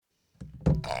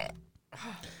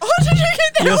Oh, did you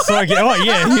get that? You're so good. Oh,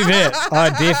 yeah, you bet. I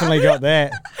definitely got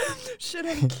that. Shit,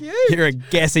 I'm cute. You're a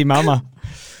gassy mama.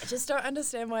 I just don't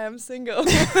understand why I'm single.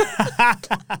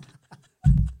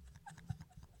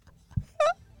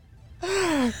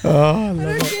 Oh, I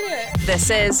don't get it. This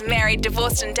is Married,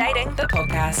 Divorced and Dating, the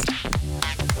podcast.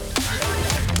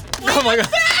 oh my God.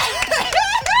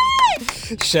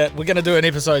 Shit, we're going to do an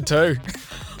episode 2.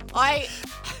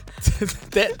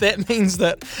 That means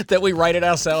that we rated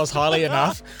ourselves highly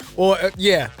enough, or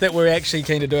that we're actually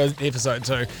keen to do an episode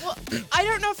 2. Well, I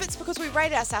don't know if it's because we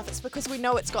rate ourselves. It's because we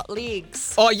know it's got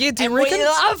legs. Oh yeah, do you And reckon? we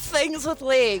love things with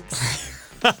legs.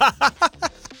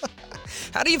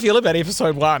 How do you feel about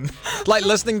episode 1? Like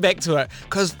listening back to it,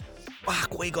 because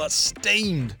fuck, we got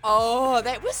steamed. Oh,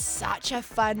 that was such a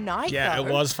fun night. Yeah, though.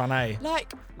 it was fun, eh?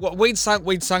 Like, Well, we'd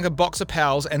sung a box of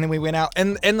pals, and then we went out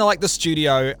in the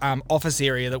studio office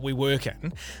area that we work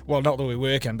in. Well, not that we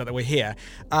work in, but that we're here.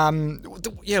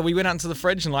 We went out into the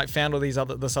fridge and like found all this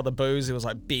other booze. There was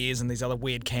like beers and these other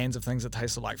weird cans of things that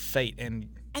tasted like feet. And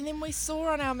then we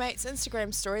saw on our mate's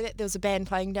Instagram story that there was a band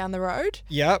playing down the road.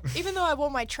 yep, Even though I wore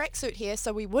my tracksuit here,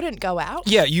 so we wouldn't go out.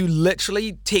 yeah, you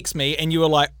literally text me and you were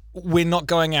like, "We're not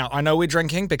going out. I know we're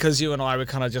drinking," because you and I were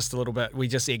kind of just a little bit. We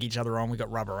just egg each other on. We got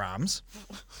rubber arms.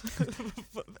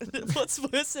 What's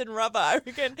worse than rubber? I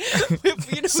reckon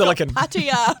we've Silicone. got putty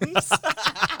arms.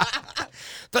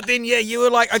 But then, yeah, you were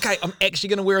like, "Okay, I'm actually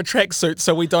going to wear a tracksuit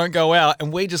so we don't go out,"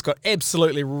 and we just got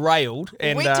absolutely railed.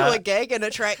 And Went to a gig in a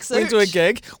tracksuit. Went to a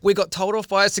gig. We got told off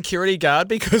by a security guard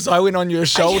because I went on your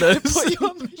shoulders.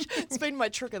 It's been my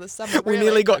trick of the summer. We really.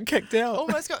 nearly got kicked out.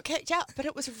 Almost got kicked out, but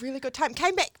it was a really good time.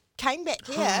 Came back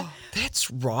here.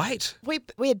 That's right. We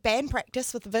had band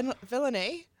practice with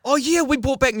Villainy. Oh yeah, we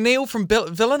brought back Neil from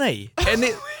Villainy, and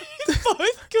We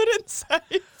both couldn't say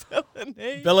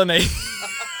Villainy. Villainy.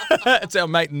 It's our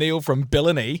mate Neil from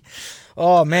Villainy.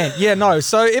 Oh man, yeah, no.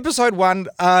 So episode 1,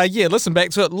 listen back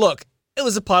to it. Look, it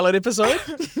was a pilot episode.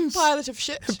 Pilot of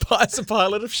shit. It's a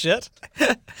pilot of shit.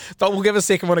 But we'll give a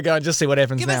second one a go and just see what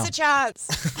happens Give now. us a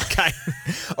chance. Okay.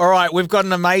 All right, we've got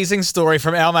an amazing story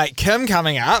from our mate Kim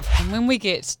coming up. And when we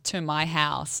get to my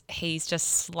house, he's just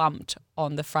slumped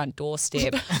on the front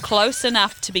doorstep, close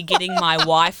enough to be getting my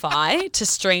Wi-Fi to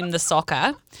stream the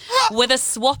soccer, with a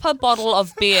swapper bottle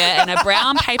of beer in a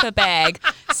brown paper bag,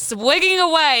 swigging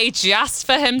away just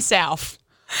for himself.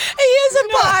 He is a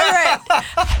pirate.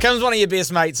 Kim's one of your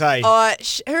best mates, eh? Oh,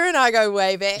 her and I go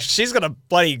way back. She's got a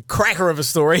bloody cracker of a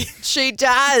story. She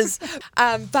does.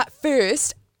 But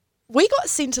first, we got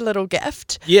sent a little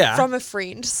gift from a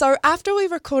friend. So after we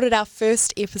recorded our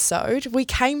first episode, we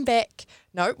came back.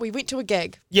 No, we went to a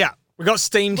gig. Yeah, we got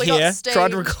steamed We got here, steamed.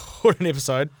 tried to record an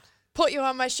episode. Put you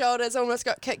on my shoulders, almost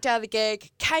got kicked out of the gig.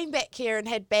 Came back here and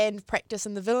had band practice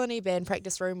in the Villainy band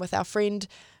practice room with our friend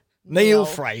Neil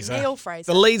Fraser. Neil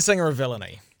Fraser. The lead singer of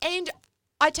Villainy. And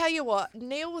I tell you what,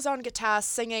 Neil was on guitar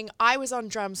singing, I was on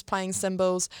drums playing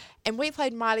cymbals, and we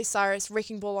played Miley Cyrus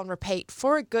Wrecking Ball on repeat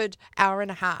for a good hour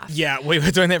and a half. Yeah, we were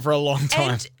doing that for a long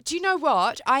time. And do you know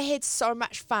what? I had so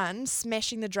much fun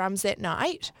smashing the drums that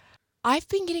night. I've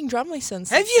been getting drum lessons.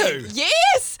 Have since you? then.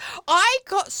 Yes! I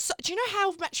got so... Do you know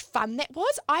how much fun that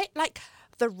was?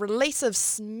 The release of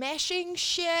smashing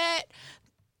shit...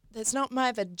 That's not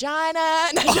my vagina.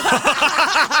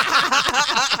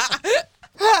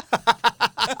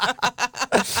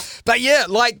 But yeah,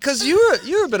 like, because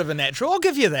you're a bit of a natural. I'll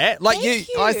give you that. Like, Thank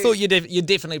you. I thought you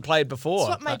definitely played before. That's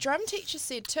what my drum teacher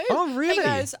said too. Oh, really? He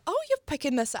goes, "Oh, you're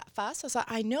picking this up fast." I was like,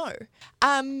 "I know."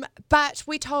 But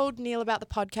we told Neil about the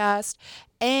podcast,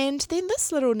 and then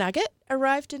this little nugget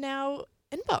arrived in our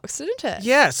inbox, didn't it?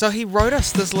 Yeah, so he wrote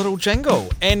us this little jingle,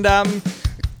 and I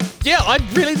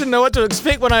really didn't know what to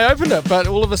expect when I opened it, but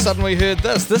all of a sudden we heard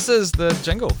this. This is the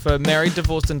jingle for Married,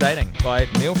 Divorced and Dating by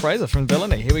Neil Fraser from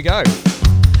Villainy. Here we go.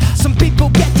 Some people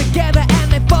get together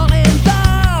and they fall in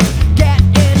love, get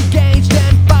engaged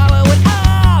and follow it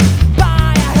up,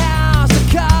 buy a house,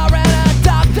 a car and a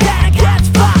dog, then it gets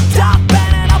fucked up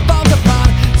and it all falls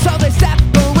apart. So they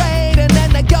separate and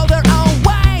then they go their own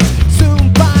ways,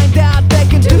 soon find out they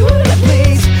can do what they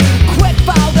please. Quit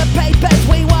for the papers,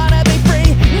 we wanna be free,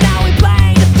 now we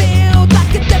play the field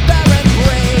like a different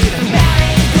breed.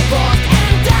 Married, divorced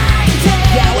and dating,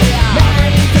 yeah we are.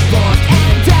 Married, divorced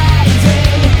and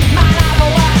dating, might not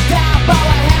have worked out but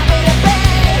we're happy to be.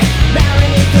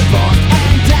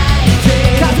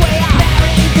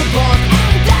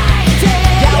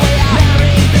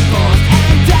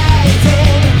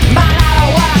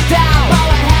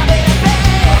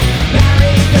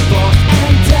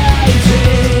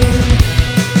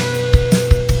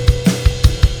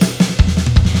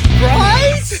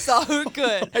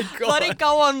 God. Bloody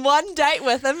go on one date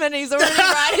with him and he's already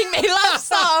writing me love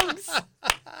songs.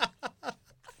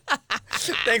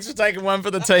 Thanks for taking one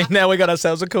for the team. Now we got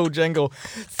ourselves a cool jingle.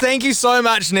 Thank you so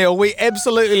much, Neil. We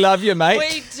absolutely love you, mate.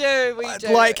 We do.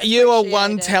 Like, you are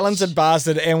one Appreciate it. talented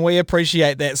bastard, and we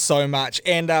appreciate that so much.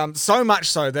 And so much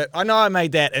so that I know I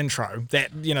made that intro,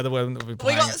 that, the one that we're We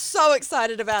playing. got so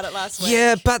excited about it last week.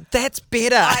 Yeah, but that's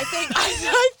better.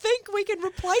 I think we can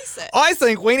replace it. I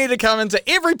think we need to come into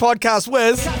every podcast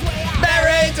with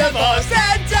Married, Divorced,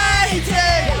 and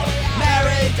Dating.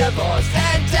 Married, Divorced,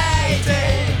 and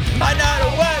Dating. Might not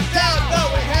have worked out,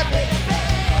 but we're happy.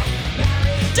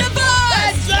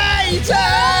 Divorce!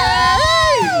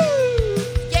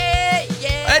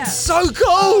 Yeah. It's so cool.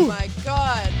 Oh my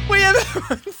God. We have our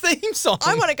own theme song.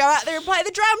 I want to go out there and play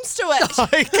the drums to it.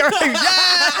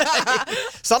 Yay!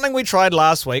 Something we tried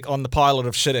last week on the pilot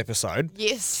of Shit episode.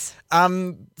 Yes.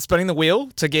 Spinning the wheel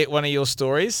to get one of your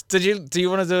stories. Do you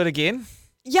want to do it again?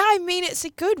 Yeah, I mean, it's a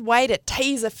good way to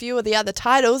tease a few of the other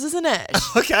titles, isn't it?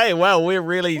 Okay, well, we're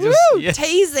really Woo, just...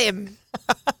 tease them.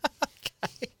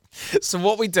 So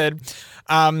what we did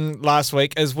last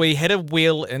week is we had a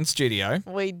wheel in studio.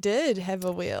 We did have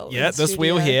a wheel. Yeah, in this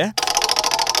wheel studio. here.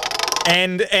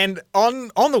 And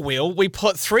on the wheel, we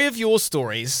put 3 of your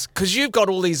stories, because you've got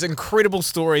all these incredible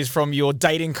stories from your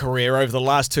dating career over the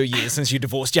last 2 years since you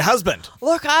divorced your husband.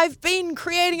 Look, I've been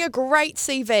creating a great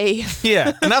CV.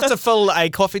 Yeah, enough to fill a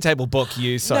coffee table book,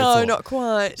 you so No, thought. not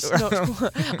quite. Not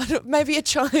quite. Maybe a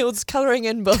child's colouring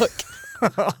in book.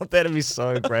 That'd be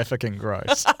so graphic and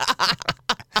gross.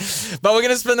 But we're going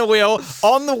to spin the wheel.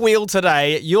 On the wheel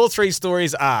today, your 3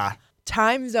 stories are...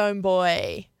 Time Zone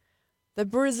Boy. The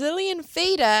Brazilian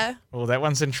feeder. Oh, that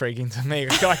one's intriguing to me.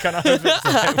 I kind of hope it's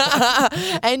that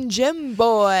one. And Gym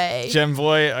Boy. Jim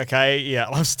Boy, okay, yeah,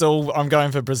 I'm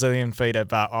going for Brazilian feeder,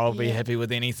 but I'll be happy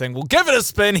with anything. We'll give it a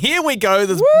spin. Here we go.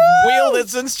 This wheel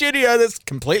that's in studio that's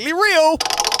completely real.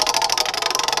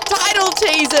 Title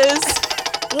teasers.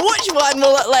 Which one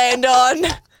will it land on?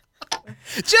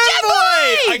 Jim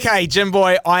Boy! Okay, Jim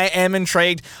Boy, I am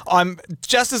intrigued. I'm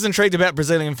just as intrigued about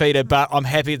Brazilian feeder, but I'm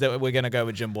happy that we're going to go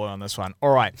with Jim Boy on this one.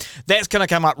 All right, that's going to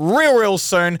come up real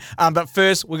soon. But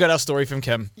first, we got our story from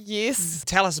Kim. Yes.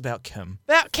 Tell us about Kim.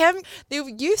 About Kim, there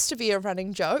used to be a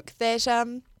running joke that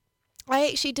I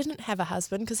actually didn't have a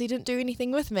husband because he didn't do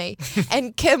anything with me.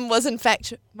 And Kim was, in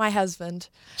fact, my husband.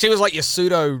 She was like your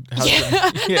pseudo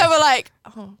husband. They were like,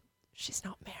 oh, she's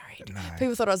not married.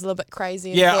 People thought I was a little bit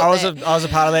crazy. And Yeah, thought I was a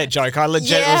part of that joke. I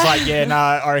legit was Yeah. like,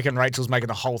 I reckon Rachel's making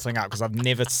the whole thing up because I've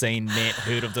never seen,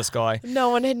 heard of this guy. no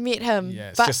one had met him. Yeah,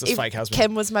 it's but just this fake husband.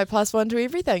 Kim was my +1 to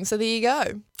everything. So there you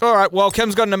go. All right, well,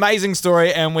 Kim's got an amazing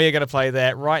story, and we're going to play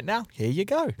that right now. Here you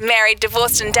go. Married,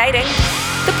 Divorced and Dating,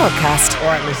 the podcast. All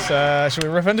right, let's. Should we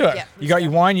rip into it? Yeah, You got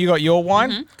your wine. You got your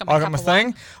wine. Got my I got my cup of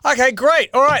thing. Okay, great.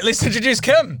 All right, let's introduce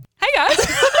Kim. Hey guys.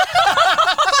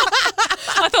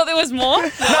 I thought there was more.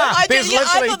 I there's thought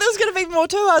literally- there was going to be more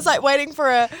too. I was like waiting for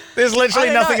a. There's literally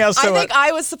I don't nothing know. else to I it. think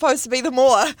I was supposed to be the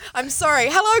more. I'm sorry.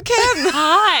 Hello, Kim.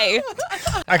 Hi.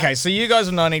 Okay, so you guys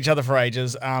have known each other for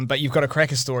ages, but you've got a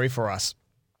cracker story for us.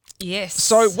 Yes.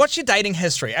 So, what's your dating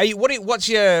history? What's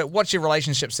your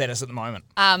relationship status at the moment?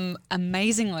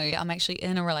 Amazingly, I'm actually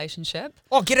in a relationship.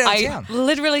 Oh, get out of I town.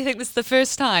 literally think this is the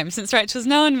first time since Rachel's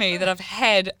known me that I've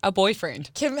had a boyfriend.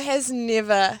 Kim has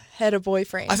never had a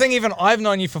boyfriend. I think even I've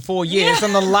known you for 4 years,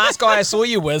 and the last guy I saw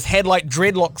you with had like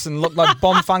dreadlocks and looked like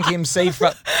Bomb Funk MC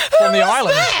from the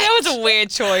island. That was a weird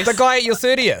choice. The guy at your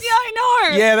 30th. Yeah, I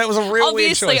know. Yeah, that was a real weird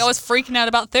Obviously, choice. I was freaking out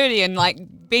about 30 and like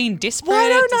being desperate. Why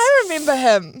don't I remember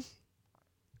him?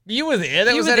 You were there.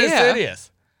 That You was were at his there. 30th.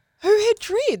 Who had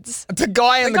dreads? The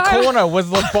guy in the guy- corner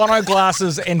with the Bono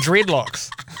glasses and dreadlocks.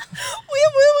 Where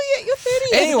were we at your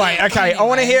 30th? Anyway, okay, I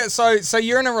want to hear. So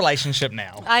you're in a relationship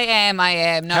now. I am.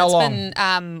 No, How it's long?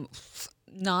 been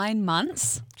 9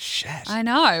 months. Shit. I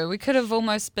know. We could have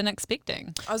almost been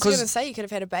expecting. I was 'Cause- going to say you could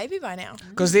have had a baby by now.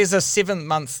 Because there's a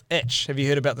 7-month itch. Have you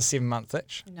heard about the 7-month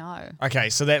itch? No. Okay,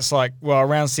 so that's like, well,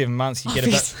 around 7 months you get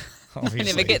a bit. Obviously. I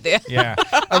never get there. Yeah.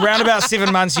 Around about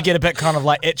 7 months you get a bit kind of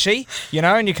like itchy,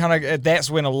 and you kind of, that's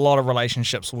when a lot of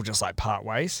relationships will just like part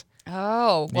ways.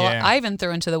 Oh, well, Yeah. I even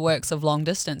threw into the works of long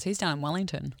distance. He's down in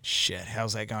Wellington. Shit,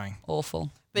 how's that going?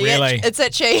 Awful. The Really? itch, it's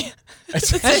itchy.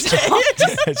 It's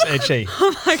itchy.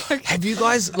 Oh my God. Have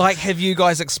you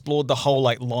guys explored the whole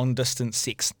like long distance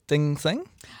sexting thing?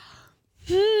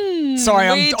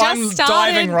 Sorry, We I'm just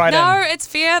diving right no, in. it's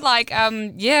fair. Like,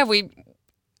 yeah, we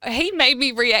he made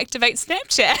me reactivate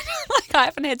Snapchat. Like, I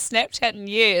haven't had Snapchat in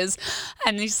years.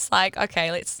 And he's just like,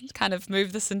 okay, let's kind of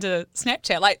move this into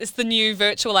Snapchat. Like, it's the new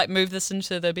virtual, like, move this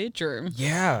into the bedroom.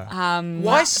 Yeah.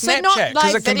 Why So Snapchat? not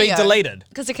Because live it can video. be deleted.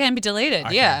 Because it can be deleted,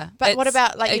 yeah. But what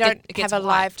about, like, you don't it gets have a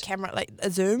live wiped. camera, like a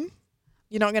Zoom?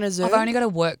 You're not going to Zoom? I've only got a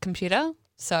work computer,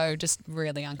 so just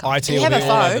really uncomfortable. IT You will have be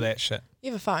a all over phone? that shit.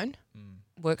 You have a phone?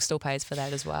 Work still pays for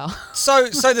that as well. So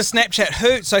the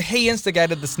Snapchat, so he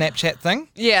instigated the Snapchat thing?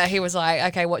 Yeah, he was like,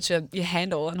 okay, what's your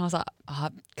handle? And I was like, oh, I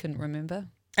couldn't remember.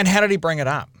 And how did he bring it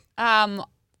up?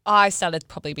 I started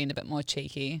probably being a bit more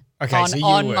cheeky Okay, on, so you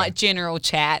on were. like general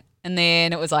chat, and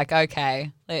then it was like,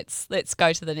 okay, let's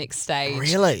go to the next stage.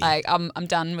 Really? Like I'm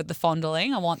done with the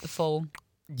fondling. I want the full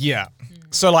Yeah.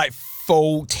 So like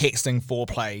full texting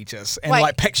foreplay just, and Wait.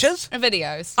 like pictures?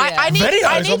 videos. I Yeah. need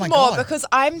Videos? Oh my more God. because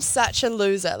I'm such a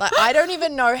loser. Like, I don't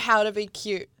even know how to be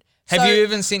cute. Have So you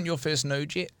even sent your first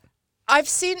nude yet? I've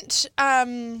sent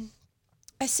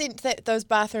those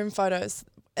bathroom photos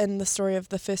in the story of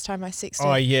the first time I sexted.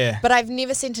 Oh, yeah. But I've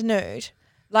never sent a nude.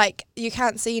 Like, you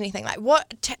can't see anything. Like,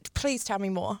 what? Please tell me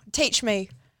more. Teach me.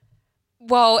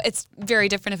 Well, it's very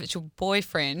different if it's your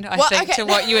boyfriend. I Well, think okay. to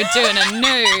what you would do in a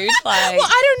nude. Like, Well,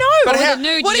 I don't know. But with how- a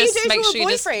nude, what you do you just do make to sure a you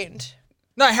just. boyfriend?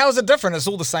 No, how is it different? It's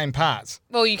all the same parts.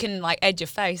 Well, you can like add your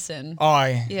face and Oh,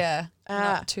 yeah,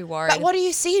 not too worried. But what do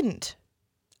you send?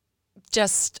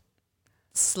 Just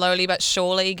slowly but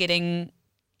surely getting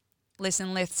less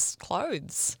and less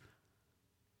clothes.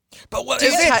 but what Do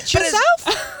you touch but is-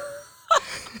 yourself?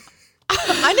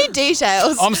 I need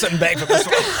details. I'm sitting back for this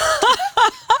one.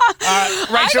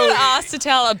 Rachel, I got asked to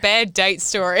tell a bad date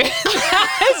story.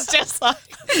 It's just like,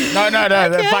 no,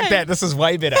 fuck that. This is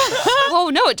way better. oh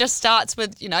no, it just starts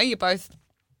with, you're both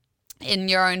in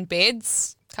your own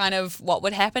beds, kind of what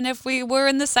would happen if we were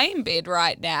in the same bed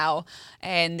right now.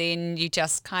 And then you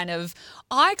just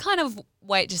I kind of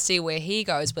wait to see where he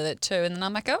goes with it too. And then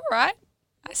I'm like, all right,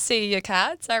 I see your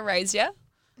cards, I raise you.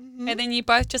 And then you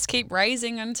both just keep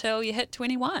raising until you hit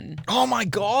 21. Oh my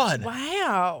God.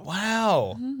 Wow.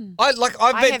 Wow. Mm.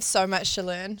 I have so much to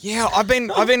learn. Yeah, I've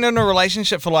been in a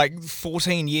relationship for like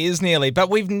 14 years nearly, but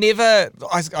we've never.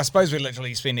 I suppose we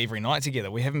literally spend every night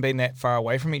together. We haven't been that far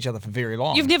away from each other for very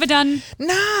long. You've never done,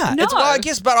 Nah. No. Well, I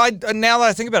guess, but now that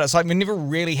I think about it, it's like we never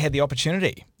really had the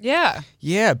opportunity. yeah.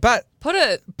 Yeah, but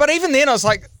even then, I was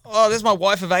like, oh, there's my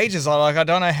wife of ages. I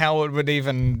don't know how it would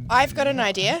even I've got an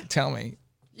idea. tell me.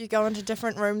 You go into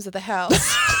different rooms of the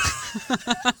house.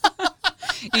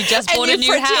 You just and bought you a new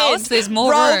pretend. house. There's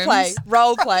more rooms.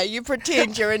 Role play. You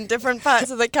pretend you're in different parts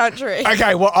of the country.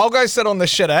 Okay, well, I'll go sit on the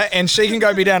shitter, and she can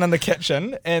go be down in the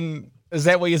kitchen. And is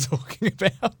that what you're talking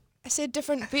about? I said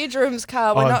different bedrooms,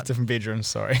 Carl. We're not. Different bedrooms,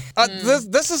 sorry.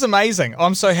 This is amazing.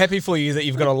 I'm so happy for you that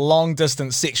you've got a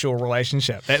long-distance sexual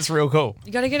relationship. That's real cool.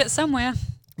 You got to get it somewhere.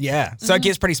 Yeah. So it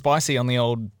gets pretty spicy on the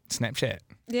old Snapchat.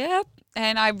 Yeah.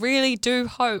 And I really do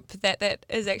hope that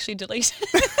is actually deleted.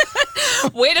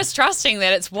 We're just trusting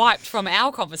that it's wiped from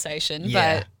our conversation.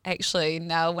 Yeah. But actually,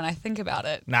 now when I think about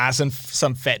it, Nah, it's in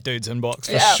some fat dude's inbox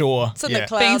for Yeah. sure. It's in yeah. the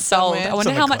cloud being sold, somewhere. I wonder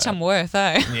in the how much cloud. I'm worth,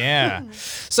 eh? Yeah.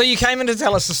 So you came in to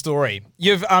tell us the story.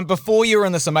 You've before you were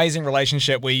in this amazing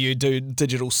relationship where you do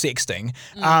digital sexting.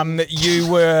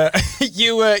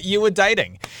 You were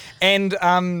dating, and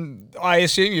I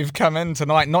assume you've come in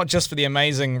tonight not just for the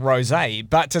amazing rosé,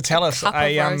 but to tell us cup of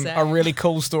rosé. a really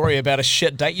cool story about a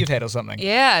shit date you've had or something.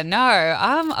 Yeah, no.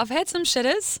 I've had some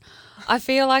shitters. I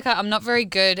feel like I'm not very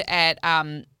good at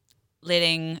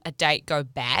letting a date go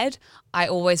bad. I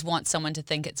always want someone to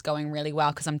think it's going really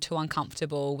well because I'm too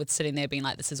uncomfortable with sitting there being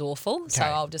like, this is awful. So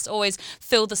Okay. I'll just always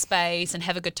fill the space and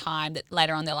have a good time. That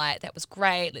later on they're like, that was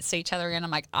great. Let's see each other again.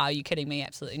 I'm like, are you kidding me?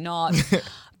 Absolutely not.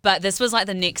 But this was like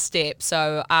the next step.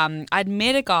 So I'd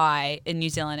met a guy in New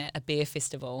Zealand at a beer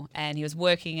festival and he was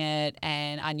working it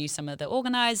and I knew some of the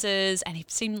organisers and he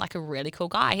seemed like a really cool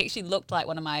guy. He actually looked like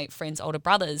one of my friend's older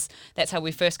brothers. That's how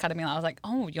we first cut him in. I was like,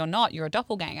 oh, you're not. You're a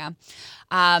doppelganger.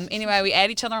 Anyway, we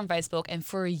added each other on Facebook and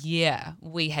for a year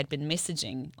we had been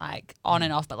messaging like on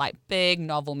and off, but like big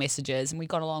novel messages and we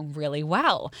got along really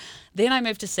well. Then I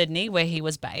moved to Sydney where he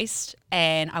was based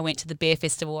and I went to the beer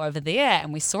festival over there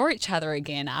and we saw each other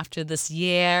again after this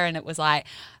year and it was like,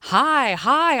 hi,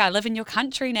 I live in your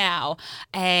country now.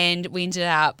 And we ended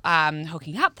up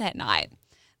hooking up that night.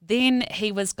 Then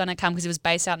he was going to come because he was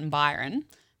based out in Byron.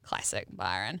 Classic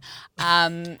Byron.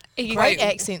 Great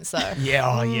accents, though.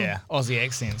 Yeah, yeah. Aussie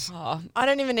accents. I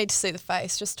don't even need to see the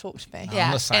face. Just talk to me.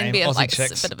 Yeah, the same. and be Aussie like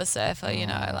chicks. a bit of a surfer, you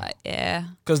know, like, yeah.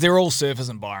 Because they're all surfers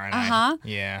in Byron. Uh-huh.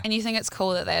 Yeah. And you think it's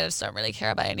cool that they just don't really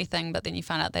care about anything, but then you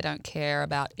find out they don't care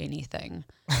about anything.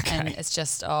 And it's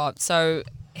just, so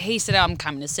he said, I'm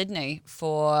coming to Sydney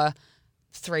for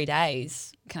 3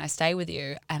 days. Can I stay with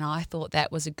you? And I thought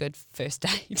that was a good first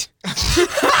date.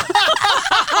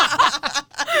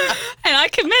 And I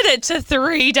committed to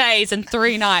 3 days and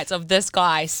 3 nights of this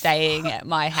guy staying at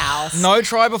my house. No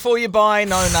try before you buy,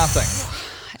 no nothing.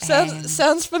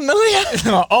 Sounds familiar.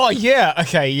 Oh, yeah.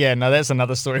 Okay, yeah. No, that's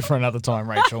another story for another time,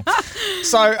 Rachel.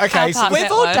 So, okay. So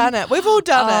We've all done it. We've all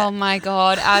done Oh it. my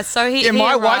God. So he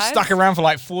my arrived. wife stuck around for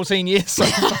like 14 years. So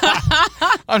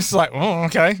I'm just like, oh,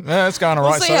 okay. Yeah, it's going all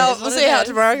right. We'll see how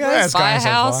tomorrow goes. Yeah, it's Buy going a so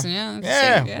house. far. Yeah,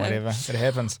 Yeah, whatever. It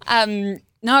happens.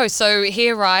 No, so he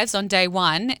arrives on day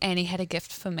 1 and he had a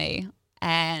gift for me.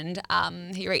 And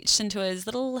he reached into his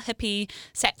little hippie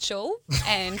satchel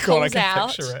and God, I pulls can out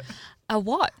picture it. a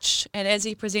watch. And as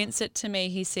he presents it to me,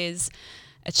 he says,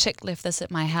 "A chick left this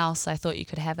at my house. I thought you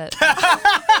could have it."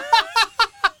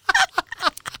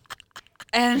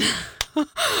 And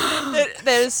That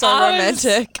is so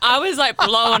romantic. I was like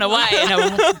blown away in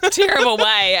a terrible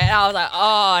way. And I was like,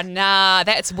 oh, nah,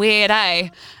 that's weird, eh?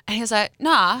 And he was like,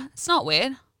 nah, it's not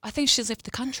weird. I think she's left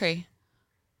the country.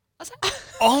 I was like,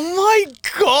 Oh my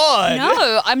God.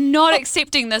 no, I'm not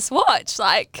accepting this watch.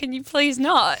 Like, can you please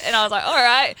not? And I was like, all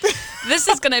right, this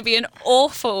is going to be an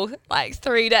awful,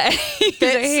 3 days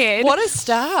ahead. What a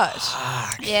start.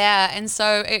 Yeah, and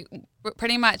so it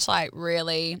pretty much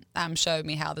really showed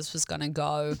me how this was going to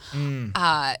go.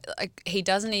 He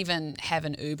doesn't even have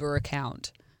an Uber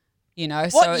account.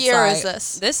 What year is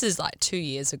this? This is 2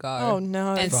 years ago. Oh,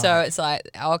 no. And so it's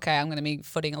okay, I'm going to be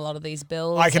footing a lot of these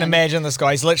bills. I can and- imagine this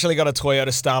guy. He's literally got a Toyota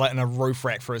Starlet and a roof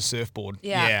rack for his surfboard.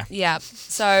 Yeah.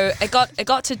 So it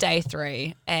got to day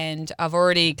 3, and I've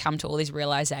already come to all these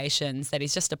realizations that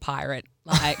he's just a pirate.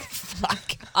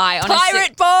 I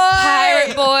honestly,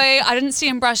 Pirate boy. I didn't see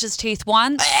him brush his teeth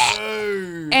once.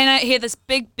 And he had this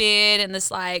big beard and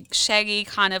this shaggy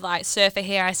kind of surfer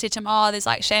hair. I said to him, oh, there's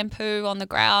shampoo on the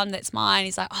ground. That's mine.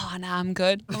 He's like, oh, no, I'm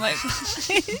good. I'm like,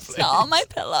 it's not on my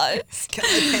pillow. It's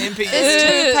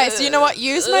toothpaste. You know what?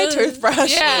 Use my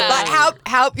toothbrush. Yeah.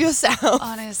 Help yourself.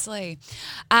 Honestly.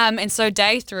 And so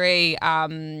day 3,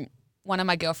 one of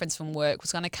my girlfriends from work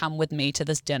was going to come with me to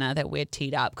this dinner that we'd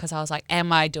teed up because I was like,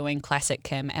 am I doing classic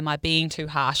Kim? Am I being too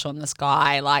harsh on this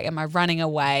guy? Am I running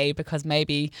away because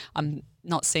maybe I'm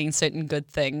not seeing certain good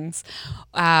things?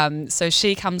 So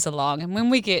she comes along, and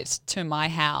when we get to my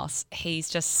house, he's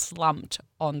just slumped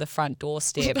on the front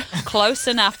doorstep, close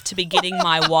enough to be getting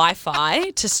my Wi-Fi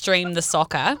to stream the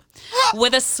soccer,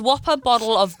 with a swapper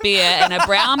bottle of beer in a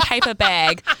brown paper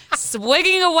bag,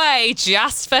 swigging away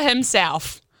just for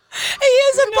himself. He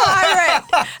is a pirate.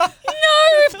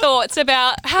 No thoughts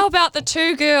about how about the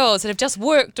 2 girls that have just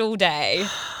worked all day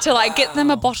to get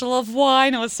them a bottle of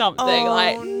wine or something.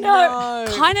 No.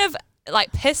 Kind of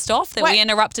pissed off that we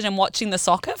interrupted him watching the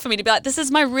soccer for me to be like, this is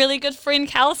my really good friend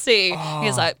Kelsey. He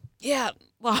was like, yeah.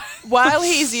 Well, While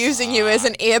he's using you as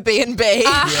an Airbnb.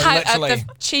 literally. the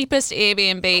cheapest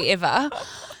Airbnb ever.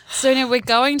 So now we're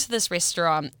going to this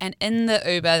restaurant, and in the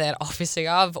Uber that obviously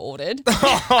I've ordered,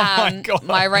 my God.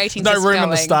 my ratings No is room going, in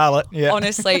the Starlet. Yeah.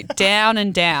 honestly, down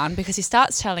and down, because he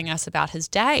starts telling us about his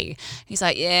day. He's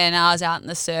like, yeah, and I was out in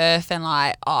the surf, and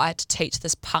I had to teach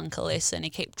this punk a lesson. He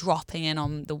kept dropping in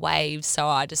on the waves, so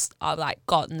I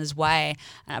got in his way,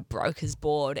 and I broke his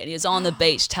board. And he was on the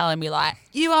beach telling me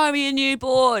you owe me a new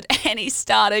board, and he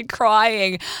started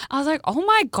crying. I was like, oh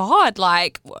my God,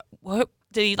 what?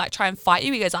 Did he try and fight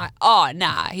you? He goes oh,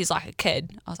 nah, he's like a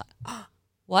kid. I was like, oh,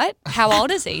 what? How old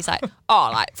is he? He's like,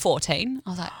 14. I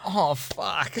was like, Oh,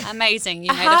 fuck. amazing.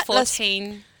 You made a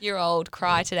 14-year-old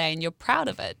cry today, and you're proud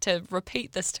of it to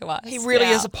repeat this to us. He really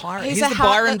Yeah. is a pirate. He's He's a the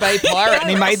Byron Bay pirate, and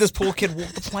he Yes. made this poor kid walk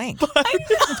the plank.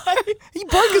 He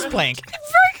broke his plank.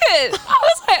 Broke it. I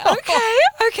was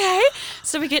like, okay.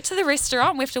 So we get to the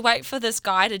restaurant. We have to wait for this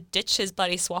guy to ditch his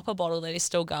bloody swapper bottle that is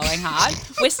still going hard.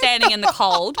 We're standing in the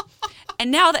cold. And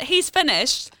now that he's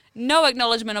finished, no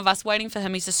acknowledgement of us waiting for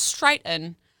him. He's just straight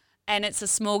in. And it's a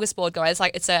smorgasbord guy.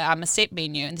 It's a set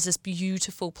menu, and there's this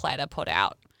beautiful platter put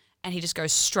out. And he just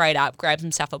goes straight up, grabs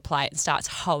himself a plate, and starts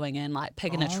hoeing in,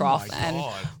 picking a trough. my And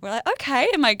God. we're like, okay.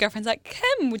 And my girlfriend's like,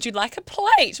 Kim, would you like a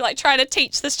plate? We're trying to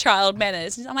teach this child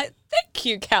manners. And I'm like, thank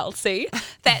you, Kelsey.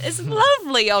 That is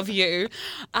lovely of you.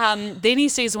 Then he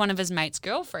sees one of his mate's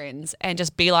girlfriends and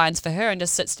just beelines for her and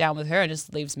just sits down with her and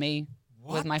just leaves me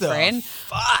with my friend.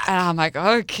 Fuck? And I'm like,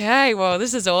 okay, well,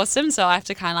 this is awesome. So I have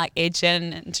to kind of edge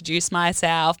in and introduce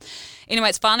myself. Anyway,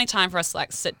 it's finally time for us to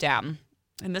sit down.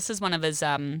 And this is one of his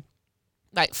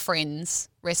like friends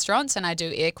restaurants, and I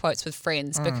do air quotes with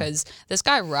friends because this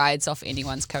guy rides off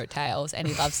anyone's coattails and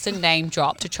he loves to name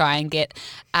drop to try and get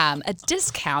a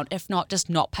discount, if not just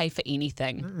not pay for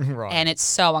anything. Right. And it's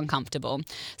so uncomfortable.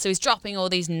 So he's dropping all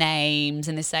these names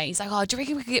and they're saying, he's like, oh, do you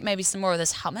reckon we could get maybe some more of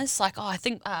this hummus? Like, oh, I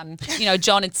think,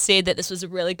 John had said that this was a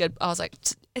really good, I was like,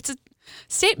 it's a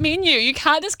set menu. You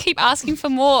can't just keep asking for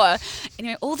more.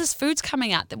 Anyway, all this food's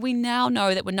coming out that we now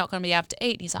know that we're not going to be able to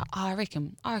eat. And he's like, oh, I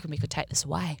reckon we could take this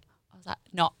away. I was like,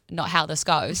 not how this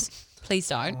goes. Please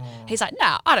don't. He's like,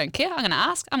 no, I don't care. I'm going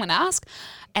to ask.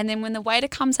 And then when the waiter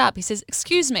comes up, he says,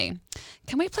 excuse me,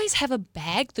 can we please have a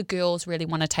bag? The girls really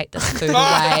want to take this food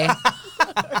away.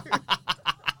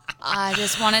 I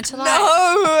just wanted to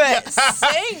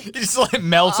sink. You just like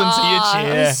melt into your I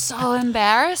chair. was so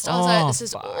embarrassed. I was like, this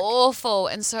is awful.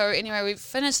 And so anyway, we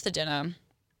finished the dinner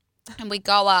and we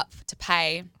go up to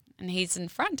pay and he's in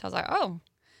front. I was like, oh.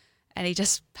 And he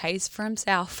just pays for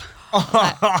himself.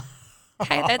 Like,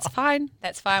 okay, that's fine.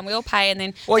 We all pay, and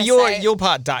then well, you're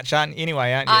part Dutch, aren't you?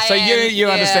 So you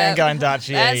understand going Dutch.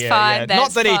 Yeah, that's fine. Yeah.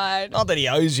 That's fine. Not that he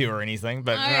owes you or anything,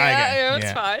 but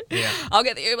it's fine. Yeah. I'll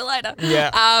get the Uber later. Yeah.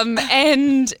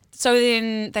 And so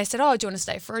then they said, oh, do you want to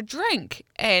stay for a drink?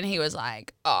 And he was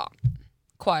like, oh,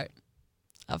 quote,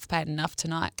 I've paid enough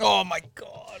tonight. Oh my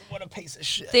God, what a piece of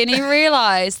shit. Then he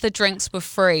realised the drinks were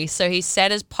free, so he sat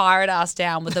his pirate ass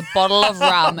down with a bottle of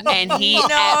rum and he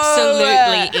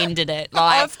absolutely ended it.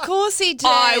 Like, of course he did.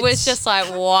 I was just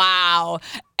like, wow.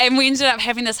 And we ended up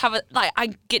having this, like,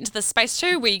 I get into the space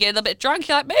too where you get a little bit drunk,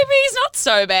 you're like, maybe he's not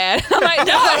so bad. I'm like,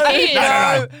 no, he is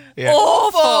Yeah.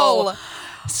 awful.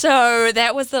 So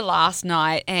that was the last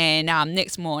night, and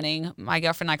next morning, my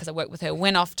girlfriend and I, because I work with her,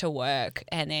 went off to work,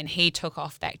 and then he took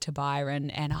off back to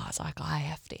Byron, and I was like, I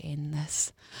have to end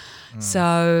this.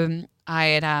 So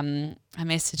I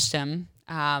messaged him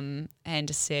and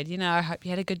just said, I hope you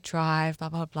had a good drive, blah,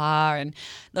 blah, blah. And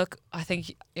look, I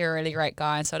think you're a really great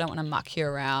guy, and so I don't want to muck you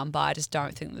around, but I just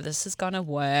don't think that this is going to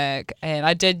work. And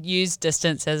I did use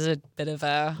distance as a bit of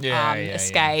a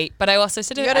escape, but I also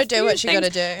said, you got to do what you got to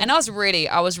do. And I was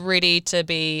ready to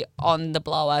be on the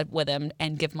blower with him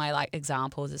and give my like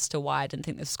examples as to why I didn't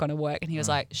think this was going to work. And he was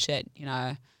like, shit,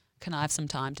 can I have some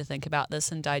time to think about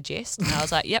this and digest? And I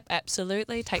was like, yep,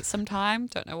 absolutely. Take some time.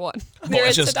 Don't know what there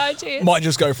is to digest. Might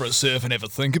just go for a surf and never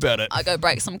think about it. I go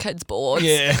break some kids' boards.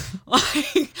 Yeah.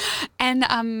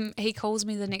 And he calls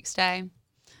me the next day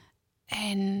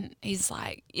and he's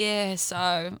like, yeah,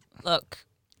 so look,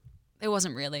 there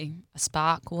wasn't really a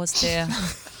spark, was there?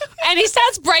 And he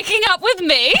starts breaking up with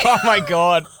me. Oh my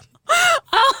God.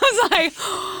 I was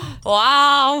like,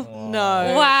 wow.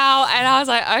 No. Wow. And I was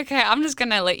like, okay, I'm just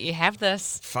going to let you have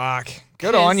this. Fuck.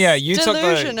 Good on you. You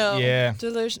delusional. took the... Yeah.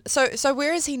 Delusional. So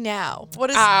where is he now? What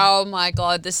is... Oh, my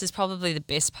God. This is probably the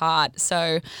best part.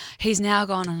 So he's now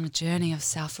gone on a journey of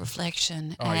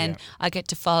self-reflection. And I get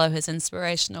to follow his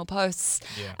inspirational posts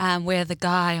where the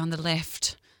guy on the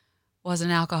left was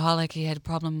an alcoholic. He had a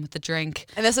problem with the drink.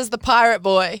 And this is the pirate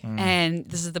boy. And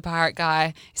this is the pirate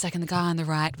guy. He's like, and the guy on the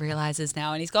right realizes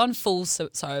now, and he's gone full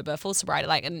sober, full sobriety.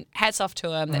 Like, and hats off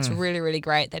to him. That's really, really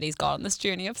great that he's gone on this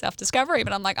journey of self-discovery.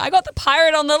 But I'm like, I got the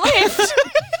pirate on the left.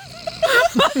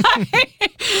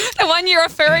 The one you're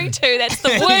referring to, that's the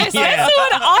worst. Yeah. That's the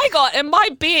one I got in my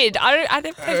bed. I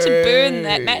have to burn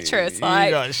that mattress. Like,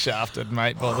 you got shafted,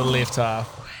 mate, by the left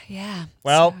half. Yeah.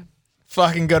 Well...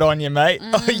 Fucking good on you, mate.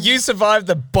 You survived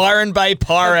the Byron Bay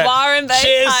Pirate. The Byron Bay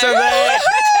Cheers Pirate. to that.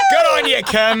 Good on you,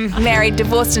 Kim. Married,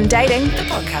 Divorced and Dating, the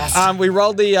podcast. We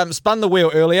rolled the, spun the wheel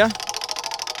earlier.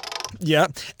 Yeah.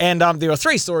 And there were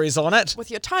 3 stories on it.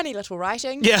 With your tiny little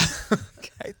writing. Yeah.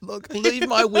 Okay, look, leave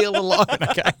my wheel alone,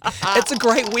 okay? It's a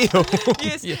great wheel.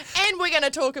 Yes. Yeah. And we're going to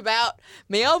talk about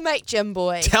me old mate Jim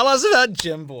Boy. Tell us about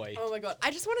Jim Boy. Oh my God. I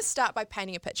just want to start by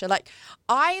painting a picture. Like,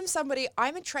 I'm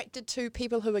attracted to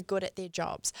people who are good at their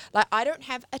jobs. Like, I don't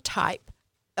have a type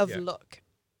of look.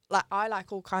 Like, I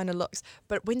like all kind of looks.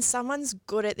 But when someone's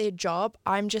good at their job,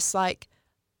 I'm just like,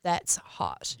 that's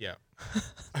hot. Yeah.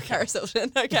 Okay. Paris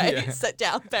Hilton. Okay, sit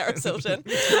down, Paris Hilton.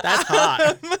 That's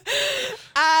hot.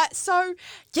 So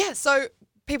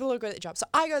people are good at the job. So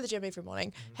I go to the gym every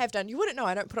morning, have done. You wouldn't know,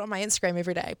 I don't put it on my Instagram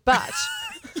every day, but...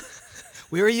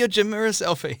 Where are your gym mirror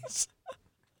selfies?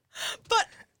 But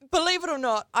believe it or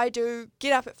not, I do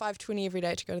get up at 5:20 every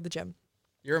day to go to the gym.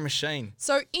 You're a machine.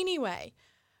 So anyway...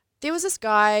 There was this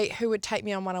guy who would take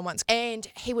me on one-on-ones and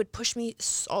he would push me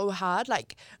so hard.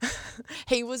 Like,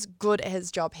 he was good at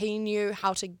his job. He knew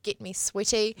how to get me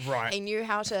sweaty. Right. He knew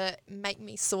how to make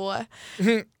me sore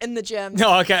in the gym.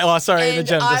 Oh, okay. Oh, sorry, in the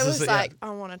gym. I was like, I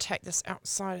want to take this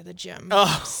outside of the gym.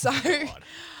 Oh, so,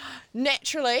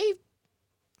 naturally,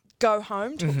 go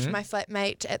home, talk to my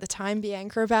flatmate at the time,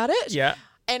 Bianca, about it. Yeah.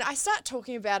 And I start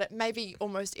talking about it maybe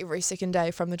almost every second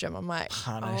day from the gym. I'm like,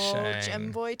 Punishing.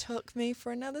 Gym boy took me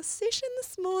for another session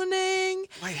this morning.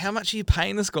 Wait, how much are you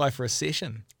paying this guy for a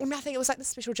session? Well, nothing. It was like the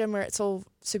special gym where it's all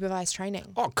supervised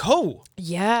training. Oh, cool.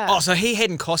 Yeah. Oh, so he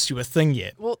hadn't cost you a thing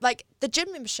yet. Well, like the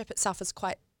gym membership itself is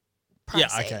quite pricey. Yeah,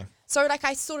 okay. So like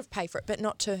I sort of pay for it, but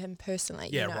not to him personally.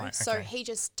 Yeah, you know? right, So okay. he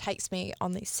just takes me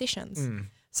on these sessions.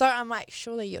 So I'm like,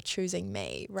 surely you're choosing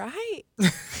me, right?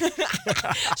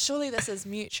 Surely this is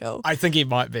mutual. I think he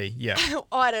might be, yeah.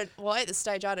 Well, at this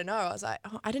stage, I don't know. I was like,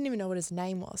 I didn't even know what his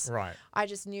name was. Right. I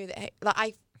just knew that,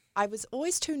 I was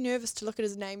always too nervous to look at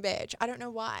his name badge. I don't know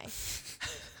why.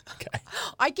 Okay.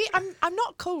 I'm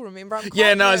not cool, remember? I'm quite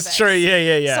Yeah, no, nervous. it's true.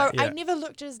 Yeah. So yeah. I never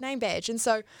looked at his name badge. And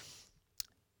so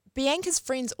Bianca's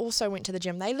friends also went to the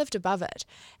gym. They lived above it.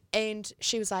 And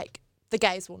she was like, the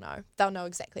gays will know. They'll know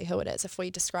exactly who it is if we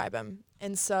describe him.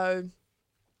 And so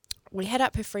we hit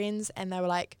up her friends and they were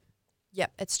like,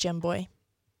 yep, it's Gym Boy.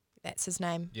 That's his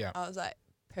name. Yeah. I was like,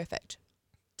 perfect.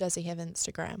 Does he have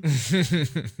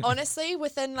Instagram? Honestly,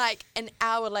 within like an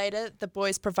hour later, the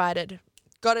boys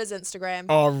got his Instagram.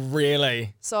 Oh,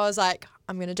 really? So I was like,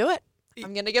 I'm going to do it.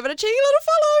 I'm going to give it a cheeky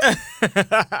little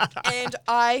follow. And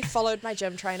I followed my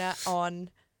gym trainer on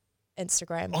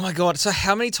Instagram. Oh, my God. So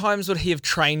how many times would he have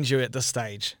trained you at this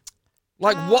stage?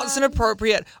 Like, what's an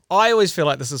appropriate... I always feel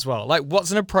like this as well. Like,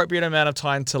 what's an appropriate amount of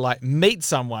time to, like, meet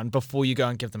someone before you go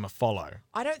and give them a follow?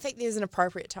 I don't think there's an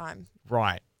appropriate time.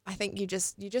 Right. I think you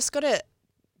just got to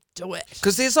do it.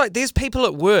 Because there's people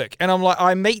at work and I'm like,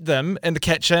 I meet them in the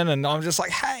kitchen and I'm just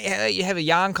like, hey, you have a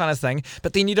yarn kind of thing.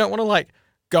 But then you don't want to like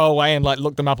go away and like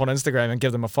look them up on Instagram and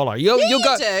give them a follow. You'll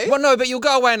go, do. Well, no, but you'll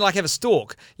go away and like have a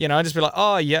stalk, you know, and just be like,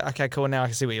 oh yeah, okay, cool. Now I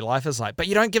can see what your life is like. But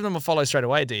you don't give them a follow straight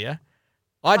away, do you?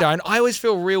 I don't. I always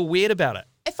feel real weird about it.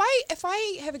 If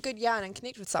I have a good yarn and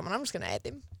connect with someone, I'm just going to add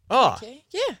them. Oh, Okay.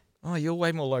 Yeah. oh, you're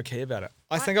way more low key about it.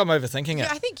 I think I'm overthinking it. Yeah,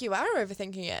 I think you are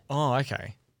overthinking it. Oh,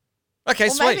 okay. Okay, Or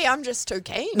sweet. maybe I'm just too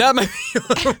keen. No, maybe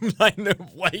you're like,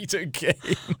 way too keen.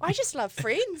 I just love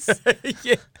friends.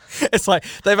 Yeah. It's like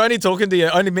they've only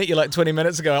met you like 20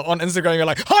 minutes ago on Instagram. You're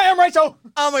like, hi, I'm Rachel.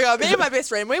 Oh my God, me and my best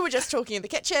friend, we were just talking in the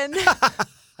kitchen.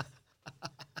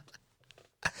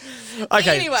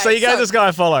 Okay, Anyway, so you gave so- this guy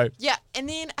a follow. Yeah, and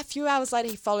then a few hours later,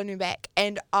 he followed me back,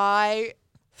 and I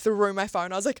threw my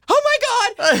phone. I was like, oh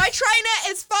my God, my trainer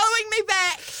is following me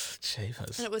back.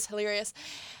 Jeepers. And it was hilarious.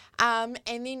 And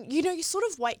then, you sort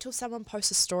of wait till someone posts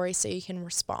a story so you can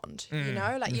respond,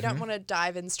 Like, you don't want to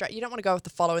dive in straight. You don't want to go with the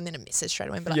follow and then a message straight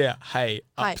away and be like, Yeah, hey,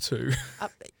 Hi. up to.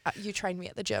 You trained me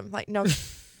at the gym. Like, no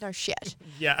shit.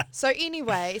 Yeah. So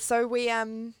anyway, we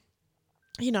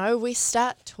we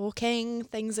start talking,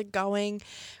 things are going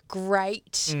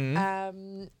great,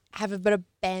 have a bit of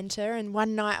banter, and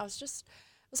one night it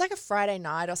was like a Friday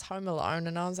night, I was home alone,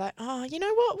 and I was like, oh, you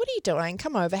know what are you doing?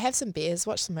 Come over, have some beers,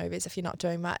 watch some movies if you're not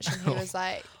doing much. And he was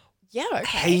like, yeah,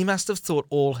 okay. He must have thought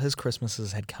all his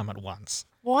Christmases had come at once.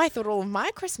 Well, I thought all of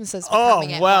my Christmases were Oh,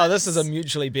 coming at wow, once. this is a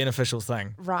mutually beneficial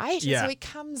thing. Right? Yeah. And so he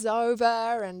comes over,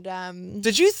 and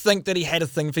Did you think that he had a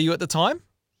thing for you at the time?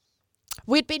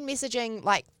 we'd been messaging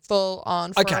like full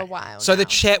on for a while So the now.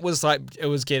 chat was like, it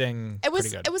was getting It was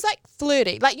pretty good. it was like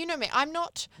flirty. Like, you know me,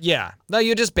 Yeah. No,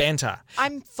 you're just banter.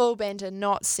 I'm full banter,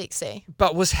 not sexy.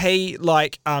 But was he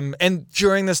like, and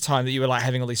during this time that you were like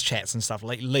having all these chats and stuff,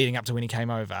 like leading up to when he came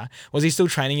over, was he still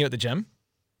training you at the gym?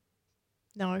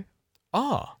 No.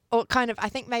 Oh. Or kind of, I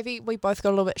think maybe we both got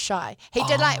a little bit shy. He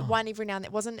did like one every now and then.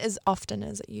 It wasn't as often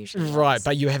as it usually Right, was.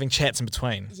 but you were having chats in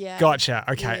between. Yeah. Gotcha.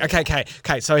 Okay. Yeah.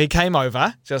 Okay. So he came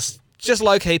over, just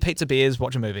low key, pizza, beers,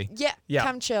 watch a movie. Yeah, Yeah.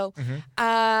 come chill.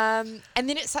 And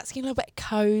then it starts getting a little bit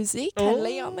cozy,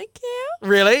 cuddly on the couch.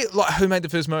 Really? Like, who made the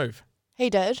first move? He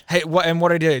did. Hey, what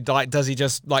did he do? Like, does he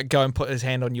just like go and put his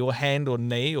hand on your hand or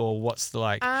knee, or what's the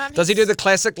like? Does he do the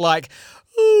classic like,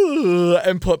 ooh,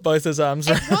 and put both his arms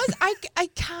around? It was, I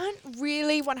can't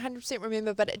really 100%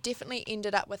 remember, but it definitely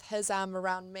ended up with his arm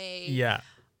around me. Yeah.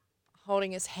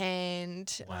 Holding his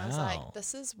hand. And I was Wow. like,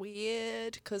 this is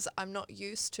weird because I'm not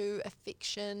used to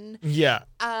affection. Yeah.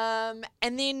 And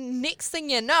then next thing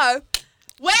you know,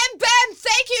 wham bam,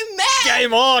 thank you, man.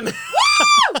 Game on. Woo!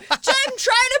 Gym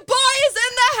trainer boy is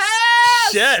in the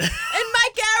house. Shit. In my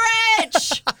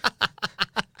garage.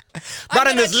 Not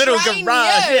in this little train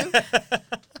garage. you.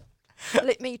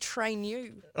 Let me train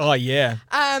you. Oh yeah.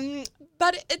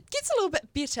 But it gets a little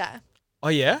bit better. Oh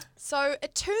yeah. So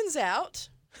it turns out,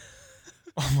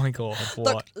 Oh my god.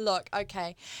 What? look,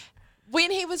 okay.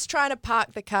 When he was trying to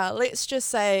park the car, let's just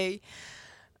say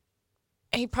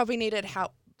he probably needed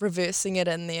help reversing it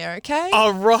in there, okay?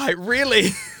 Oh right. Really?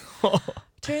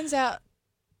 Turns out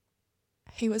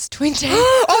he was 20.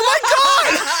 Oh my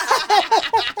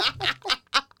God!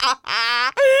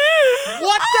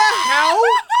 What the hell?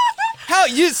 How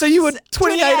so you were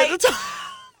 28 at the time?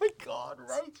 Oh my God,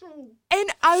 Rachel. And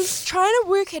I was trying to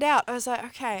work it out. I was like,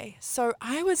 okay, so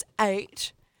I was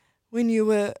 8 when you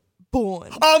were born.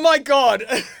 Oh my God.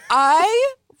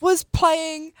 I was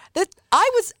playing that. I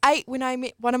was 8 when I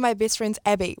met one of my best friends,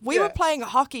 Abby. We were playing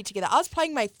hockey together. I was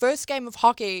playing my first game of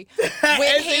hockey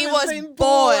when he was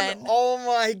born. Oh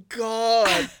my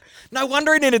God. No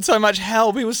wonder he needed so much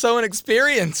help. He was so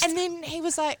inexperienced. And then he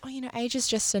was like, oh, age is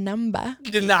just a number.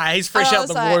 Nah, he's fresh And I out was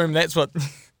the like- womb. That's what.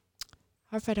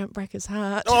 Hope I don't break his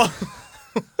heart. Oh,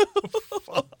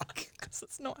 Because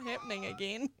it's not happening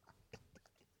again.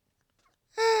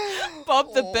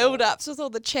 Bob the build-ups with all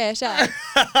the chat, eh?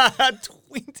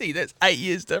 20. That's 8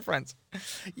 years difference.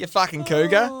 You fucking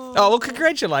cougar. Oh, well,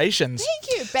 congratulations.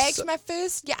 Thank you. Bagged my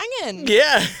first youngin'.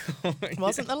 Yeah.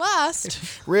 Wasn't the last.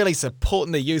 Really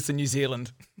supporting the youth in New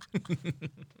Zealand.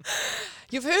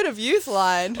 You've heard of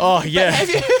Youthline. Oh, yeah. Have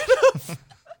you heard of...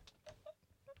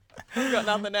 I've got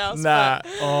nothing else. Nah.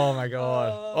 but- Oh my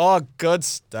God. Oh, good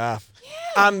stuff.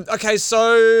 Yeah. Okay.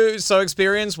 So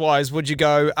experience wise, would you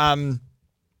go?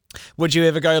 Would you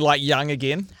ever go like young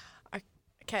again?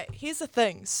 Okay, here's the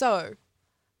thing. So,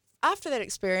 after that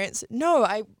experience, no,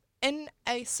 in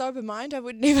a sober mind, I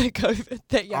would never go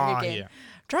that young again. Yeah.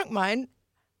 Drunk mind,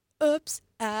 oops,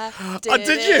 I did, Oh,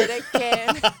 did you? it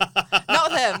again.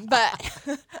 Not with him,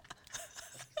 but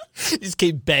You just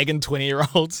keep bagging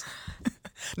 20-year-olds.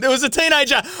 There was a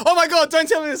teenager. Oh my God! Don't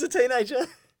tell me it was a teenager.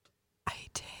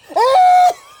 18.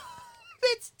 Oh,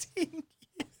 that's 10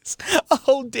 years. A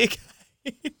whole decade.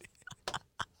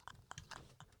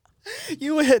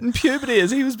 You were hitting puberty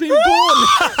as he was being born.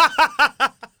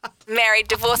 Married,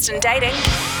 Divorced and Dating,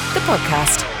 the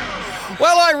podcast.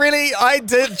 Well, I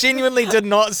genuinely did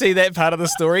not see that part of the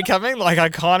story coming. Like, I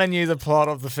kind of knew the plot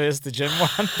of the first The Gym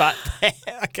one, but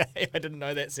okay, I didn't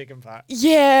know that second part.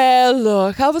 Yeah,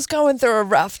 look, I was going through a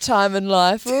rough time in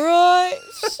life, all right?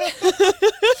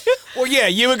 Well, yeah,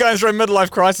 you were going through a midlife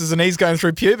crisis and he's going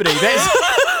through puberty. That's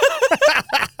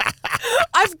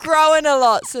I've grown a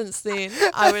lot since then,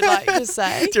 I would like to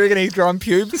say. Do you reckon he's grown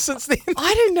pubes since then?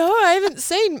 I don't know. I haven't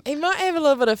seen. He might have a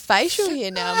little bit of facial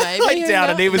hair now, maybe. I Who doubt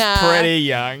it. knows? He was Nah. pretty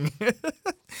young.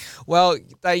 Well,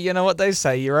 you know what they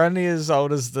say. You're only as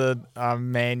old as the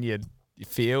man you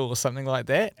feel, or something like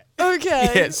that.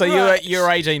 Okay. Yeah. So right. you're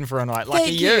 18 for a night. Lucky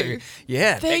Thank you. you.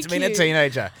 Yeah. Thank Back to being a you.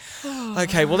 teenager.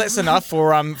 Okay. Well, that's enough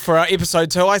for our episode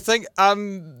 2. I think.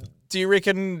 Do you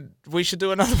reckon we should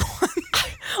do another one?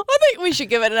 I think we should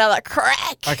give it another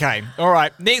crack. Okay, all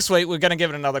right. Next week, we're going to give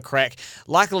it another crack.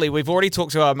 Luckily, we've already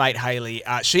talked to our mate, Hayley.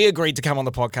 She agreed to come on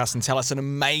the podcast and tell us an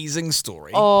amazing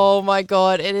story. Oh my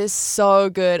God, it is so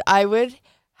good. I would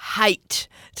hate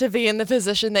to be in the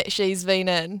position that she's been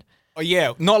in. Oh,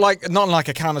 yeah, not like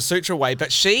a Kama Sutra way,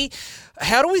 but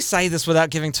how do we say this without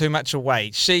giving too much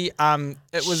away? It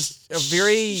was a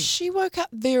very... She woke up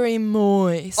very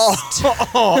moist.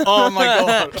 Oh my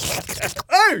God.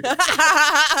 Oh!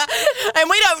 And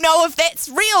we don't know if that's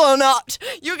real or not.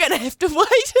 You're going to have to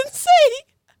wait and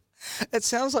see. It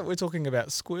sounds like we're talking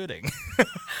about squirting.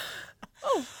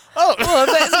 Well, if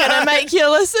that's going to make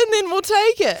you listen, then we'll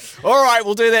take it. All right,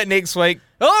 we'll do that next week.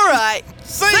 All right.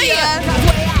 See ya.